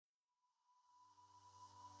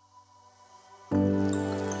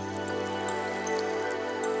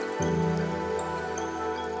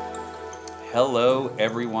Hello,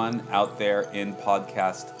 everyone out there in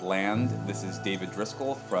podcast land. This is David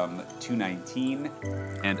Driscoll from 219,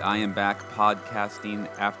 and I am back podcasting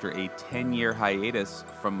after a 10-year hiatus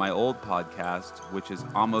from my old podcast, which is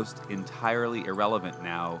almost entirely irrelevant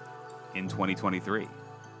now in 2023.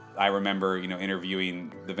 I remember,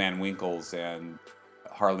 interviewing the Van Winkles and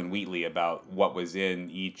Harlan Wheatley about what was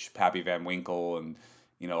in each Pappy Van Winkle and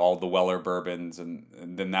all the Weller bourbons, and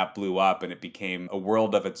then that blew up and it became a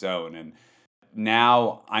world of its own. And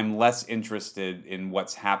now I'm less interested in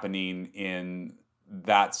what's happening in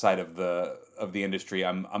that side of the industry.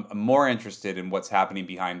 I'm more interested in what's happening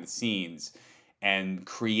behind the scenes and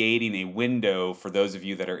creating a window for those of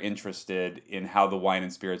you that are interested in how the wine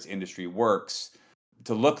and spirits industry works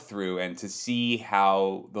to look through and to see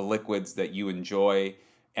how the liquids that you enjoy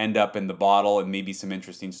end up in the bottle and maybe some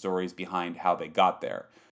interesting stories behind how they got there.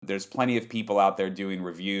 There's plenty of people out there doing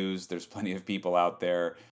reviews. There's plenty of people out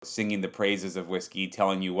there singing the praises of whiskey,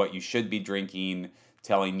 telling you what you should be drinking,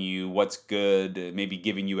 telling you what's good, maybe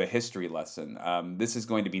giving you a history lesson. This is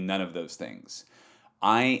going to be none of those things.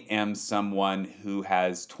 I am someone who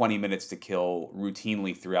has 20 minutes to kill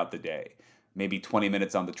routinely throughout the day. Maybe 20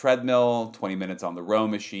 minutes on the treadmill, 20 minutes on the row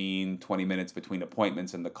machine, 20 minutes between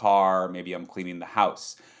appointments in the car, maybe I'm cleaning the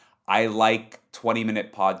house. I like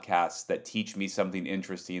 20-minute podcasts that teach me something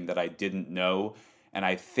interesting that I didn't know, and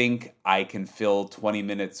I think I can fill 20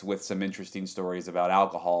 minutes with some interesting stories about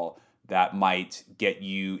alcohol that might get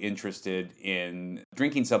you interested in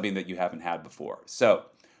drinking something that you haven't had before. So,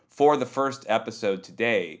 for the first episode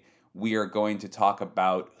today, we are going to talk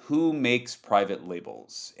about who makes private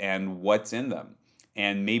labels and what's in them,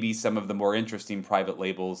 and maybe some of the more interesting private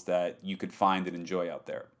labels that you could find and enjoy out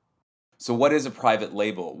there. So what is a private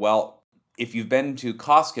label? Well, if you've been to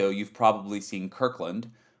Costco, you've probably seen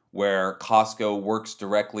Kirkland, where Costco works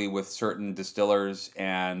directly with certain distillers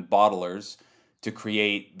and bottlers to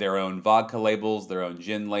create their own vodka labels, their own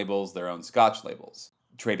gin labels, their own scotch labels.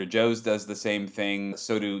 Trader Joe's does the same thing,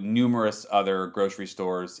 so do numerous other grocery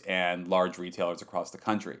stores and large retailers across the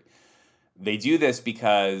country. They do this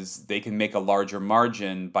because they can make a larger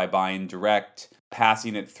margin by buying direct,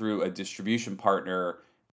 passing it through a distribution partner,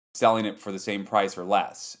 selling it for the same price or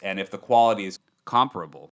less. And if the quality is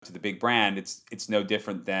comparable to the big brand, it's no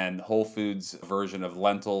different than Whole Foods' version of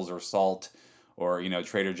lentils or salt, or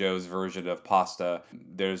Trader Joe's version of pasta.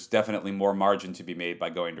 There's definitely more margin to be made by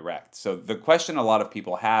going direct. So the question a lot of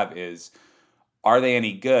people have is, are they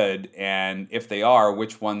any good? And if they are,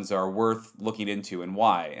 which ones are worth looking into and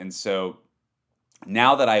why? And so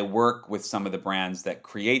now that I work with some of the brands that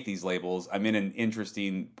create these labels, I'm in an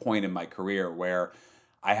interesting point in my career where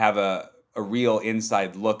I have a real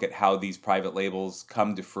inside look at how these private labels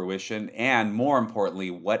come to fruition, and more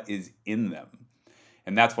importantly, what is in them.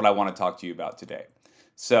 And that's what I want to talk to you about today.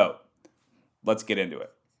 So let's get into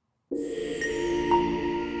it.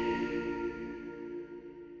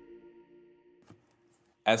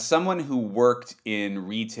 As someone who worked in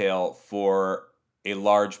retail for a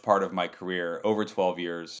large part of my career, over 12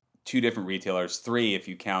 years, 2 different retailers, 3 if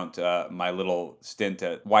you count my little stint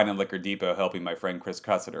at Wine and Liquor Depot helping my friend Chris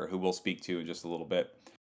Cusiter, who we'll speak to in just a little bit.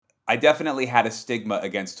 I definitely had a stigma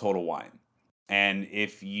against Total Wine. And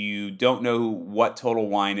if you don't know what Total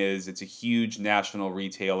Wine is, it's a huge national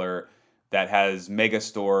retailer that has mega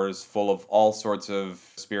stores full of all sorts of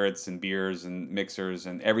spirits and beers and mixers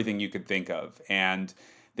and everything you could think of. And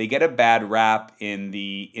they get a bad rap in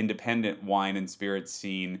the independent wine and spirits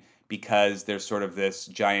scene because they're sort of this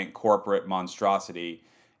giant corporate monstrosity.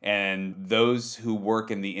 And those who work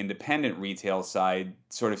in the independent retail side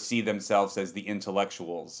sort of see themselves as the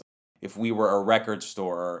intellectuals. If we were a record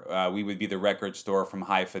store, we would be the record store from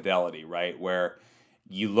High Fidelity, right? Where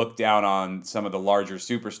you look down on some of the larger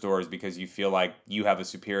superstores because you feel like you have a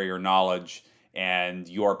superior knowledge and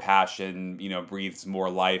your passion, breathes more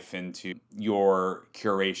life into your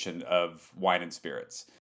curation of wine and spirits.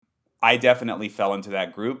 I definitely fell into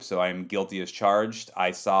that group, so I'm guilty as charged. I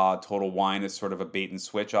saw Total Wine as sort of a bait and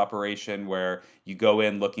switch operation where you go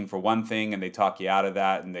in looking for one thing and they talk you out of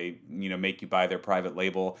that and they, make you buy their private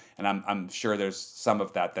label. And I'm sure there's some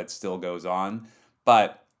of that still goes on.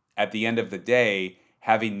 But at the end of the day,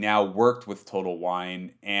 having now worked with Total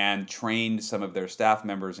Wine and trained some of their staff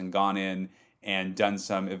members and gone in and done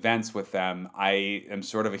some events with them, I am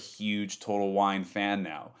sort of a huge Total Wine fan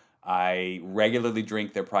now. I regularly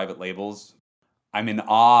drink their private labels. I'm in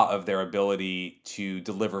awe of their ability to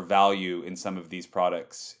deliver value in some of these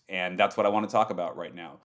products, and that's what I want to talk about right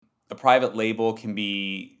now. A private label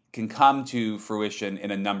can come to fruition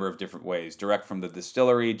in a number of different ways. Direct from the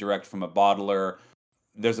distillery, direct from a bottler.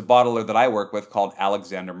 There's a bottler that I work with called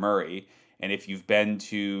Alexander Murray, And if you've been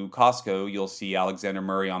to Costco, you'll see Alexander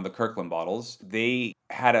Murray on the Kirkland bottles. They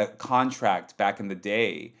had a contract back in the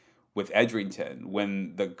day with Edrington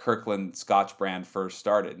when the Kirkland Scotch brand first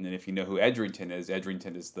started. And if you know who Edrington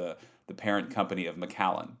is the parent company of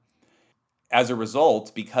Macallan. As a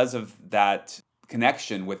result, because of that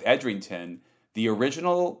connection with Edrington, the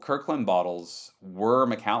original Kirkland bottles were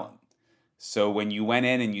Macallan. So when you went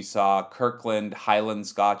in and you saw Kirkland Highland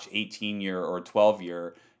Scotch 18-year or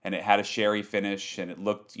 12-year, and it had a sherry finish and it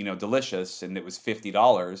looked, delicious, and it was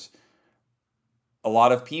 $50, a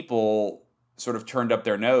lot of people sort of turned up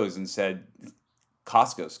their nose and said,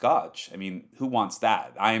 Costco Scotch. I mean, who wants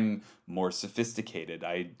that? I'm more sophisticated.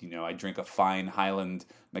 I drink a fine Highland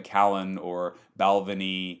Macallan or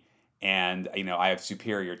Balvenie, and I have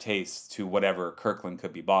superior taste to whatever Kirkland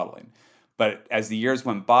could be bottling. But as the years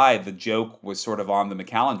went by, the joke was sort of on the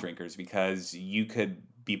Macallan drinkers, because you could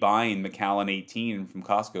be buying Macallan 18 from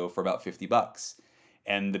Costco for about $50.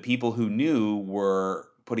 And the people who knew were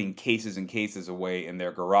putting cases and cases away in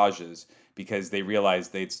their garages because they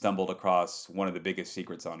realized they'd stumbled across one of the biggest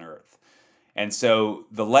secrets on earth. And so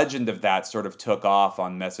the legend of that sort of took off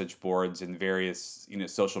on message boards and various,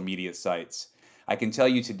 social media sites. I can tell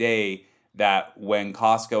you today that when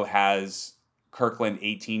Costco has Kirkland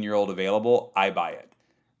 18-year-old available, I buy it,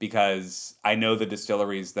 because I know the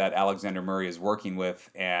distilleries that Alexander Murray is working with,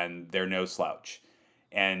 and they're no slouch.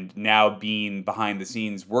 And now being behind the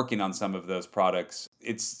scenes working on some of those products,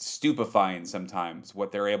 it's stupefying sometimes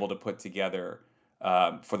what they're able to put together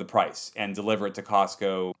for the price and deliver it to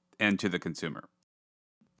Costco and to the consumer.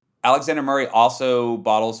 Alexander Murray also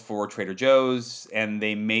bottles for Trader Joe's, and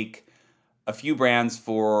they make a few brands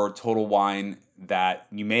for Total Wine that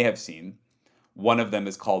you may have seen. One of them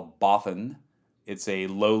is called Bothan. It's a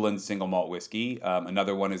lowland single malt whiskey.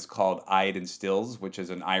 Another one is called Ide and Stills, which is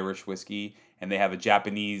an Irish whiskey. And they have a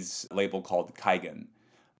Japanese label called Kaigan.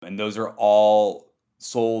 And those are all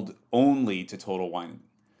sold only to Total Wine.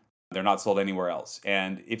 They're not sold anywhere else.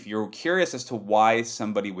 And if you're curious as to why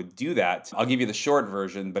somebody would do that, I'll give you the short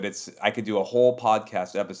version, but I could do a whole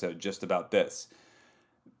podcast episode just about this.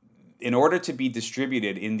 In order to be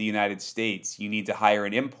distributed in the United States, you need to hire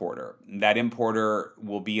an importer. That importer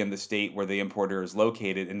will be in the state where the importer is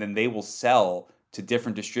located, and then they will sell to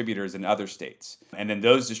different distributors in other states. And then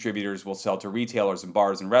those distributors will sell to retailers and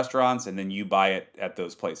bars and restaurants, and then you buy it at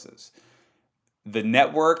those places. The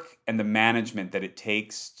network and the management that it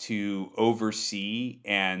takes to oversee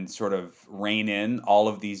and sort of rein in all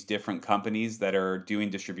of these different companies that are doing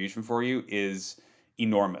distribution for you is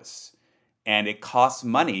enormous. And it costs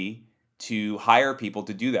money to hire people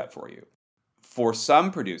to do that for you. For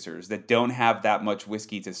some producers that don't have that much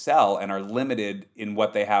whiskey to sell and are limited in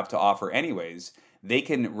what they have to offer anyways, they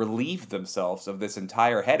can relieve themselves of this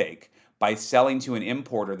entire headache by selling to an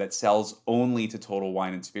importer that sells only to Total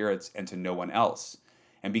Wine and Spirits and to no one else.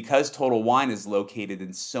 And because Total Wine is located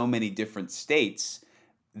in so many different states,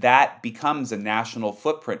 that becomes a national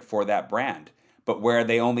footprint for that brand, but where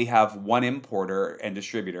they only have one importer and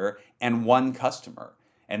distributor and one customer.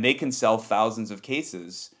 And they can sell thousands of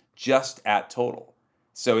cases just at Total.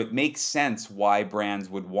 So it makes sense why brands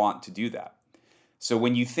would want to do that. So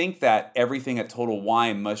when you think that everything at Total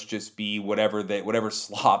Wine must just be whatever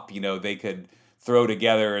slop they could throw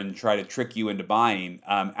together and try to trick you into buying,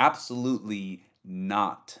 absolutely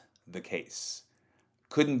not the case.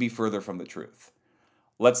 Couldn't be further from the truth.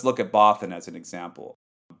 Let's look at Bothan as an example.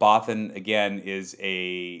 Bothan, again, is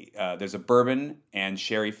there's a bourbon and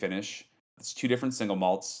sherry finish. It's two different single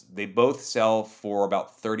malts. They both sell for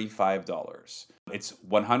about $35. It's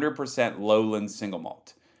 100% lowland single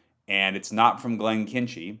malt. And it's not from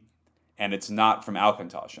Glenkinchie, and it's not from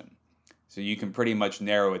Auchentoshan. So you can pretty much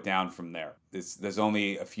narrow it down from there. There's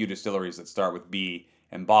only a few distilleries that start with B,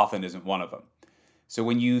 and Bothan isn't one of them. So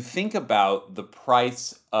when you think about the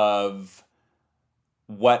price of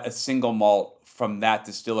what a single malt from that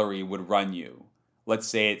distillery would run you, let's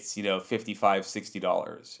say it's $55,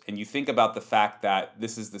 $60, and you think about the fact that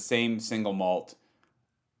this is the same single malt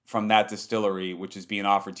from that distillery which is being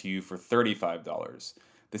offered to you for $35,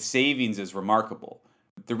 the savings is remarkable.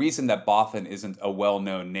 The reason that Bothan isn't a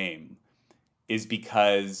well-known name is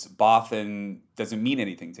because Bothan doesn't mean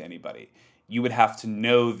anything to anybody. You would have to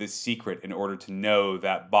know this secret in order to know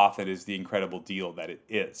that Bothan is the incredible deal that it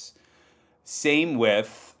is. Same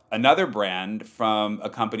with another brand from a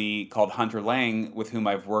company called Hunter Lang, with whom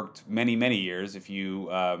I've worked many, many years. If you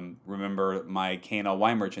remember my K&L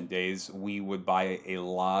Wine Merchant days, we would buy a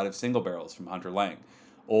lot of single barrels from Hunter Lang,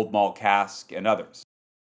 Old Malt Cask, and others.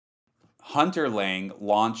 Hunter Lang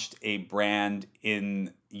launched a brand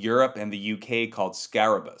in Europe and the UK called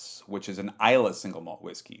Scarabus, which is an Islay single malt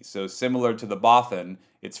whiskey. So similar to the Bothan,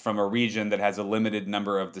 it's from a region that has a limited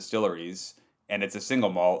number of distilleries, and it's a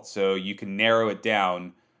single malt, so you can narrow it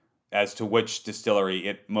down as to which distillery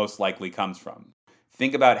it most likely comes from.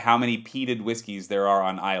 Think about how many peated whiskeys there are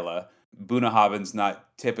on Islay. Bunnahabhain's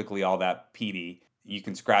not typically all that peaty. You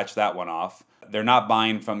can scratch that one off. They're not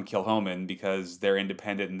buying from Kilchoman because they're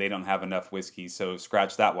independent and they don't have enough whiskey, so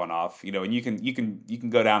scratch that one off. And you can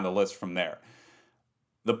go down the list from there.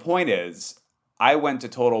 The point is, I went to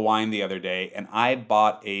Total Wine the other day and I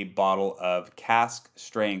bought a bottle of cask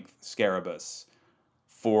strength Scarabus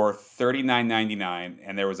for $39.99,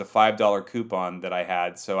 and there was a $5 coupon that I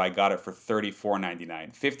had, so I got it for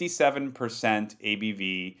 $34.99. 57%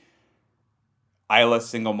 ABV, Islay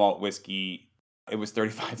single malt whiskey. It was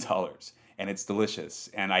 $35, and it's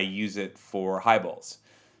delicious, and I use it for highballs.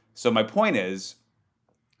 So my point is,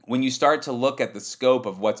 when you start to look at the scope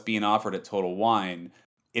of what's being offered at Total Wine,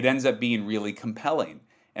 it ends up being really compelling.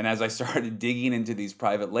 And as I started digging into these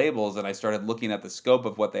private labels and I started looking at the scope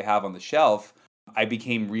of what they have on the shelf, I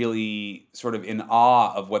became really sort of in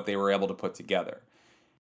awe of what they were able to put together.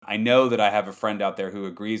 I know that I have a friend out there who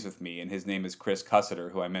agrees with me, and his name is Chris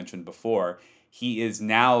Cusiter, who I mentioned before. He is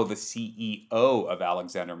now the CEO of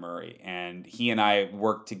Alexander Murray, and he and I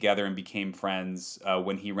worked together and became friends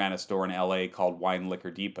when he ran a store in LA called Wine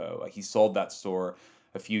Liquor Depot. He sold that store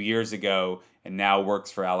a few years ago and now works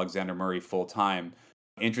for Alexander Murray full time.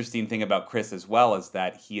 Interesting thing about Chris as well is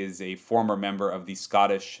that he is a former member of the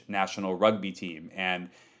Scottish national rugby team, and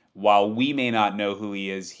while we may not know who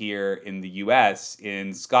he is here in the US,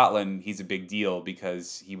 in Scotland, he's a big deal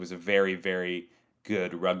because he was a very, very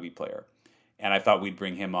good rugby player. And I thought we'd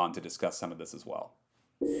bring him on to discuss some of this as well.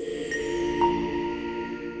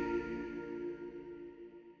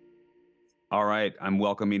 All right, I'm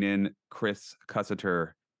welcoming in Chris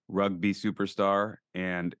Cusiter, rugby superstar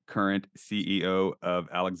and current CEO of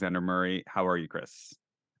Alexander Murray. How are you, Chris?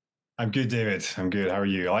 I'm good, David. I'm good. How are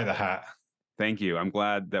you? I like the hat. Thank you. I'm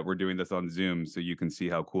glad that we're doing this on Zoom so you can see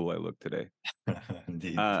how cool I look today.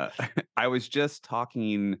 Indeed. Uh, I was just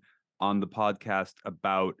talking on the podcast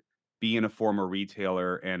about being a former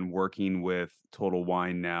retailer and working with Total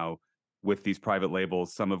Wine now with these private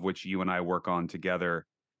labels, some of which you and I work on together.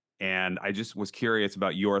 And I just was curious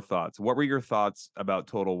about your thoughts. What were your thoughts about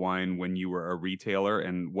Total Wine when you were a retailer,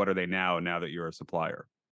 and what are they now that you're a supplier?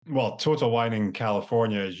 Well, Total Wine in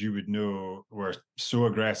California, as you would know, were so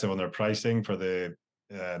aggressive on their pricing for the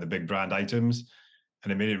big brand items,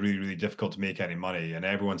 and it made it really, really difficult to make any money. And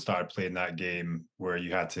everyone started playing that game where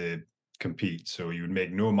you had to compete. So you would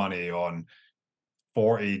make no money on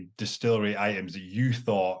 40 distillery items that you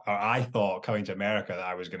thought, or I thought, coming to America, that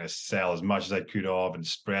I was going to sell as much as I could of and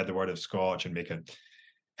spread the word of Scotch and make a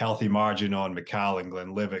healthy margin on Macallan,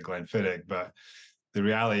 Glenlivet, Glenfiddich. But the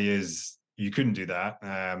reality is you couldn't do that.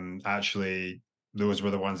 Actually, those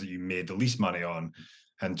were the ones that you made the least money on.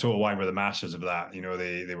 And Total Wine were the masters of that. You know,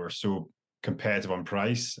 they were so competitive on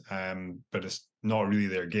price, but it's not really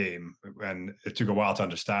their game. And it took a while to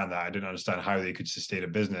understand that. I didn't understand how they could sustain a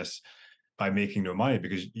business by making no money,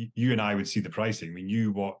 because you and I would see the pricing. We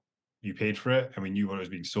knew what you paid for it and we knew what it was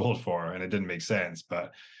being sold for, and it didn't make sense.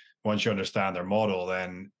 But once you understand their model,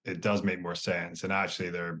 then it does make more sense. And actually,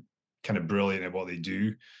 they're kind of brilliant at what they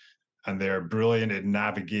do, and they're brilliant at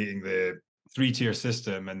navigating the three-tier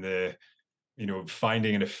system and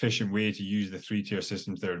finding an efficient way to use the three-tier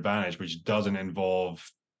system to their advantage, which doesn't involve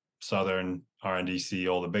Southern,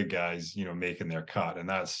 RNDC, all the big guys, making their cut. And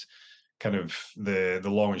that's kind of the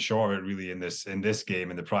long and short of it, really, in this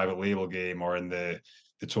game, in the private label game, or in the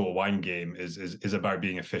Total Wine game, is about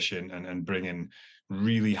being efficient and bringing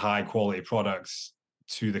really high quality products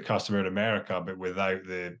to the customer in America, but without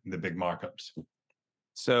the big markups.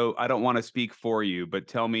 So I don't want to speak for you, but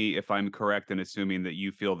tell me if I'm correct in assuming that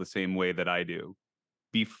you feel the same way that I do.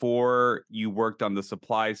 Before you worked on the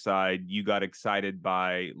supply side, you got excited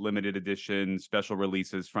by limited edition special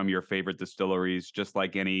releases from your favorite distilleries, just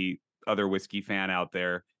like any other whiskey fan out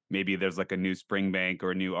there. Maybe there's like a new Springbank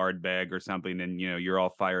or a new Ardbeg or something, and you're all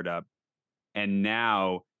fired up. And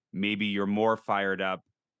now maybe you're more fired up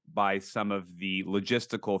by some of the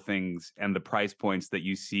logistical things and the price points that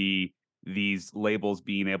you see these labels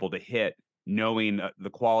being able to hit, knowing the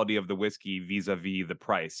quality of the whiskey vis-a-vis the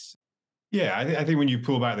price. Yeah, I think when you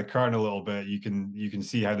pull back the curtain a little bit, you can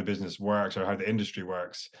see how the business works, or how the industry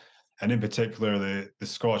works, and in particular the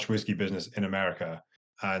Scotch whiskey business in America.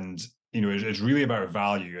 And it's really about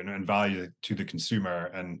value, and value to the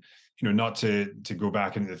consumer. And not to go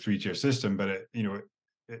back into the three-tier system, but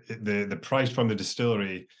the price from the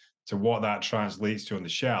distillery So what that translates to on the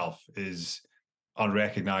shelf is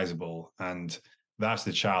unrecognizable. And that's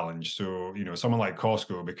the challenge. So, someone like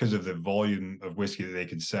Costco, because of the volume of whiskey that they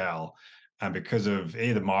can sell, and because of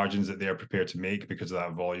the margins that they're prepared to make because of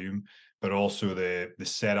that volume, but also the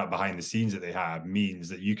setup behind the scenes that they have, means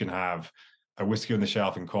that you can have a whiskey on the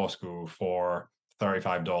shelf in Costco for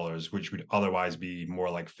 $35, which would otherwise be more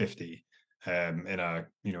like 50 in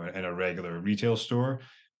a regular retail store,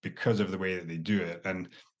 because of the way that they do it. And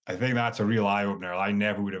I think that's a real eye opener. I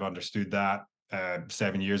never would have understood that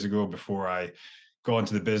 7 years ago, before I got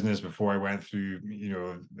into the business, before I went through,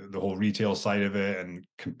 the whole retail side of it and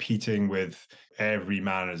competing with every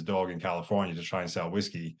man and his dog in California to try and sell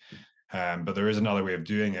whiskey. But there is another way of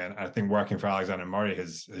doing it. And I think working for Alexander Murray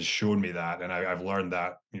has shown me that, and I've learned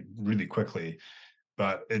that really quickly.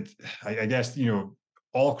 But I guess,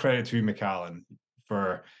 all credit to Macallan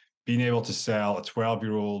for being able to sell a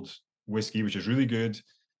 12-year-old whiskey, which is really good,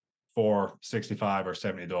 for 65 or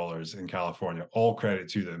 $70 in California. All credit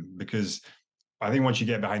to them, because I think once you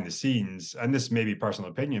get behind the scenes, and this may be personal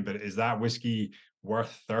opinion, but is that whiskey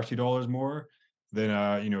worth $30 more than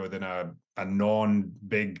a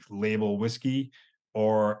non-big label whiskey?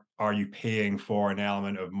 Or are you paying for an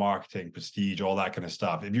element of marketing, prestige, all that kind of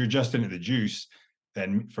stuff? If you're just into the juice,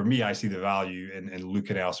 then for me, I see the value in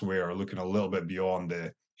looking elsewhere, or looking a little bit beyond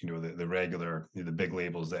the regular, the big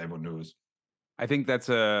labels that everyone knows. I think that's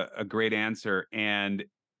a great answer, and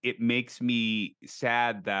it makes me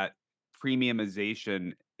sad that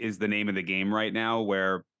premiumization is the name of the game right now,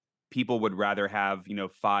 where people would rather have,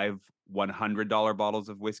 5 $100 bottles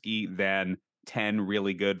of whiskey than 10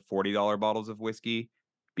 really good $40 bottles of whiskey,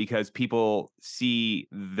 because people see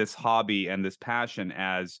this hobby and this passion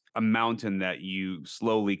as a mountain that you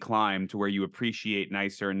slowly climb to where you appreciate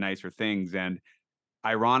nicer and nicer things. And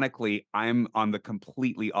ironically, I'm on the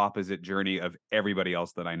completely opposite journey of everybody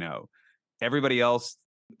else that I know. Everybody else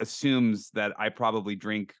assumes that I probably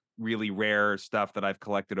drink really rare stuff that I've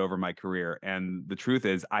collected over my career. And the truth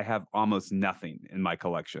is, I have almost nothing in my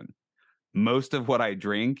collection. Most of what I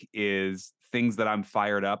drink is things that I'm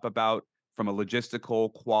fired up about from a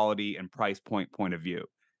logistical, quality, and price point of view.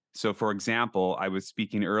 So, for example, I was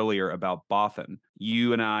speaking earlier about Bothan.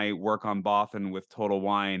 You and I work on Bothan with Total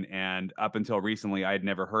Wine, and up until recently, I had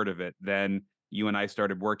never heard of it. Then you and I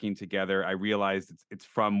started working together. I realized it's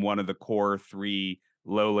from one of the core three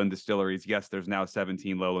lowland distilleries. Yes, there's now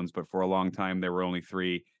 17 lowlands, but for a long time, there were only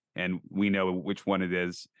three, and we know which one it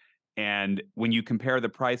is. And when you compare the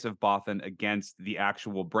price of Bothan against the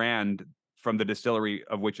actual brand from the distillery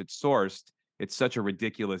of which it's sourced, it's such a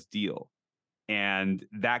ridiculous deal. And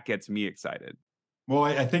that gets me excited. Well,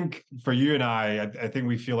 I think for you and I think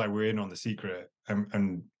we feel like we're in on the secret,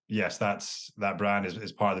 and yes, that brand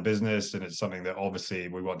is part of the business, and it's something that obviously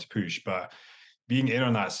we want to push. But being in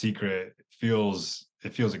on that secret feels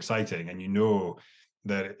exciting, and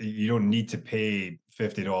that you don't need to pay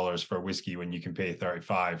 $50 for whiskey when you can pay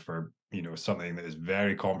 35 for something that is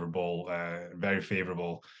very comparable, very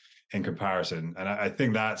favorable in comparison. And I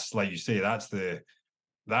think that's, like you say,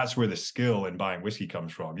 that's where the skill in buying whiskey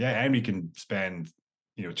comes from. Yeah, Henry can spend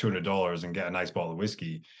 $200 and get a nice bottle of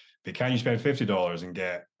whiskey, but can you spend $50 and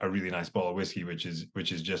get a really nice bottle of whiskey, which is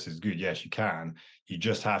just as good? Yes, you can. You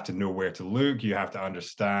just have to know where to look. You have to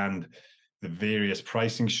understand the various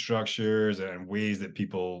pricing structures and ways that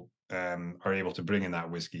people are able to bring in that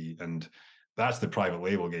whiskey. And that's the private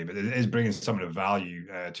label game. It is bringing some of value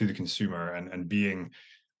to the consumer, and being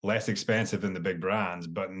less expensive than the big brands,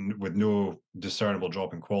 but with no discernible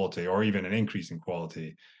drop in quality or even an increase in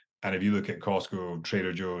quality. And if you look at Costco,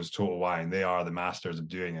 Trader Joe's, Total Wine, they are the masters of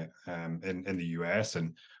doing it in the US.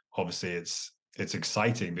 And obviously, it's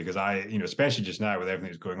exciting because especially just now with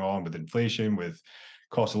everything that's going on with inflation, with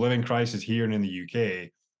cost of living crisis here and in the UK,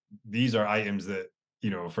 these are items that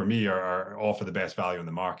for me are offer the best value in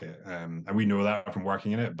the market, and we know that from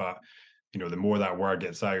working in it. But the more that word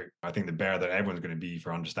gets out, I think the better that everyone's going to be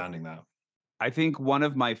for understanding that. I think one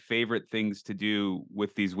of my favorite things to do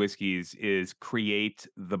with these whiskeys is create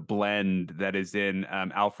the blend that is in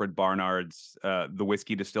Alfred Barnard's The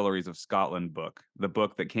Whiskey Distilleries of Scotland book, the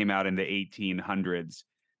book that came out in the 1800s.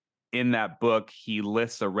 In that book, he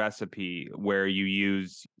lists a recipe where you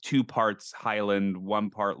use 2 parts Highland, 1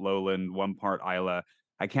 part Lowland, 1 part Isla.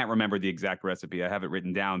 I can't remember the exact recipe. I have it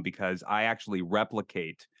written down because I actually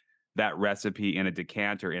replicate that recipe in a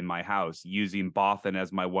decanter in my house using Bothan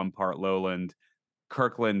as my 1 part Lowland,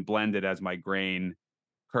 Kirkland blended as my grain,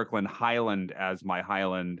 Kirkland Highland as my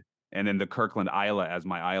Highland, and then the Kirkland Isla as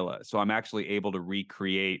my Isla. So I'm actually able to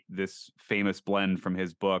recreate this famous blend from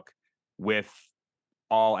his book with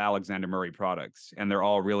all Alexander Murray products, and they're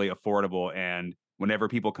all really affordable. And whenever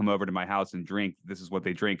people come over to my house and drink, this is what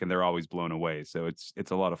they drink, and they're always blown away. So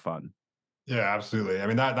it's a lot of fun. Yeah, absolutely. I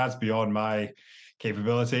mean, that's beyond my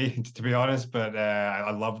capability, to be honest, but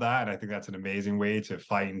I love that. And I think that's an amazing way to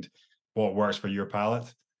find what works for your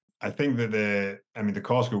palate. I think that the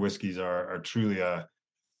Costco whiskeys are truly a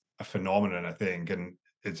phenomenon, I think. And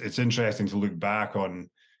it's interesting to look back on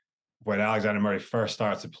when Alexander Murray first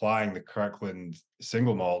started supplying the Kirkland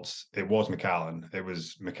single malts. It was Macallan. It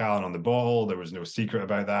was Macallan on the bottle. There was no secret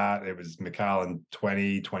about that. It was Macallan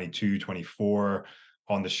 20, 22, 24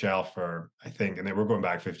 on the shelf for, I think, and then we're going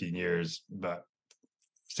back 15 years, but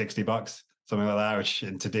 $60, something like that, which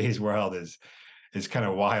in today's world is kind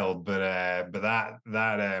of wild. But that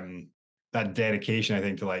dedication, I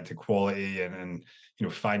think, to quality and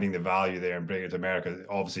finding the value there and bringing it to America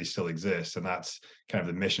obviously still exists, and that's kind of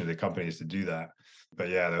the mission of the company, is to do that. But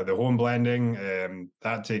yeah, the home blending,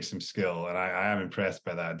 that takes some skill, and I am impressed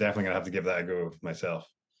by that. Definitely gonna have to give that a go myself.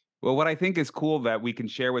 Well, what I think is cool that we can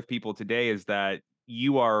share with people today is that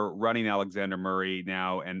you are running Alexander Murray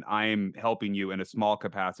now, and I'm helping you in a small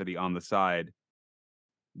capacity on the side.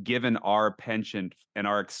 Given our penchant and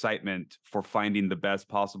our excitement for finding the best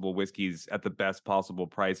possible whiskeys at the best possible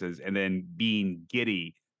prices, and then being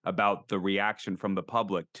giddy about the reaction from the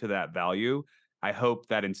public to that value, I hope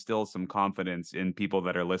that instills some confidence in people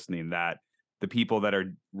that are listening, that the people that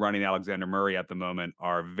are running Alexander Murray at the moment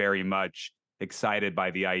are very much excited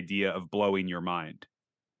by the idea of blowing your mind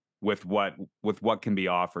with what can be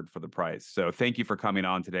offered for the price. So thank you for coming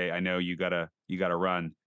on today. I know you gotta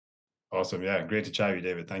run. Awesome. Yeah, great to chat with you,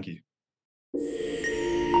 David. Thank you.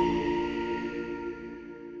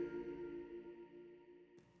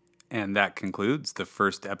 And that concludes the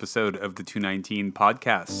first episode of the 219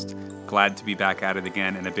 podcast. Glad to be back at it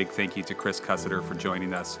again, and a big thank you to Chris Cusiter for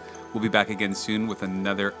joining us. We'll be back again soon with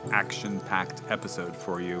another action-packed episode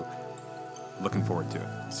for you. Looking forward to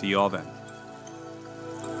it. See you all then.